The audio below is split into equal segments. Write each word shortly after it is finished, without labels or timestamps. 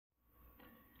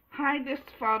Hi, this is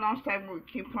Fall on Save with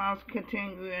coupons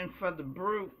continuing for the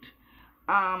Brut.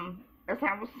 As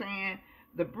I was saying,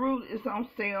 the Brut is on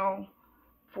sale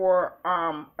for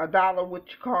 $1 with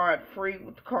your card, free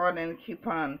with the card and the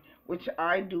coupon, which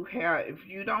I do have. If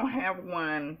you don't have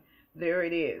one, there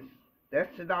it is.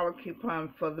 That's the dollar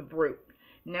coupon for the Brut.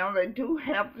 Now they do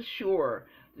have the Sure.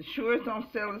 The Sure is on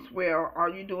sale as well.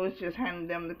 All you do is just hand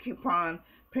them the coupon,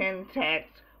 paying the tax,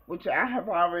 which I have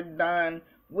already done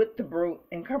with the Brut,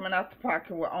 and coming out the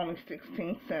pocket with only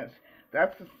 16 cents.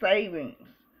 That's a savings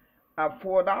of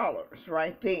 $4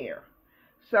 right there.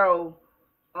 So,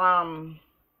 I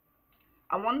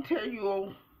want to tell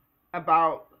you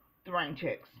about the rain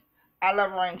checks. I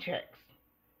love rain checks.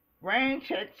 Rain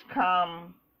checks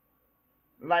come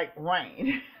like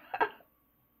rain.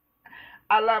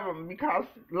 I love them because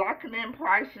locking in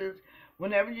prices,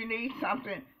 whenever you need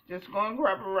something, just go and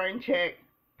grab a rain check,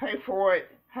 pay for it.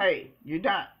 Hey, you're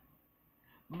done.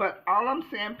 But all I'm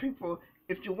saying, people,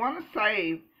 if you want to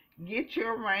save, get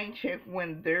your rain check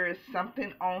when there is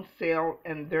something on sale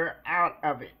and they're out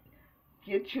of it.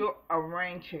 Get your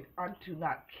rain check. I do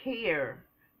not care.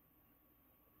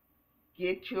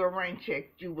 Get your rain check.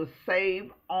 You will save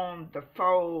on the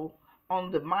fold,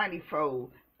 on the mighty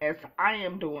fold, as I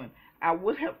am doing. I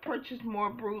would have purchased more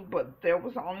Brut, but there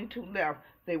was only 2 left.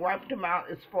 They wiped them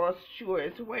out as far as Sure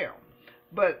as well.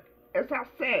 But as I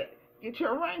said, get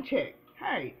your rain check.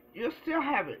 Hey, you'll still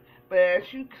have it. But as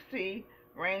you can see,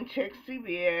 rain check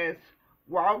CVS,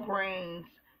 Walgreens,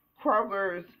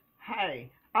 Kroger's,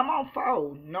 hey, I'm on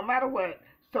fold no matter what.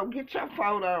 So get your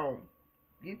fold on.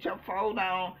 Get your fold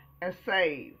on and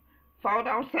save. Fold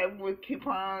on, save with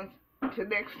coupons. Till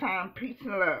next time, peace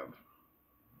and love.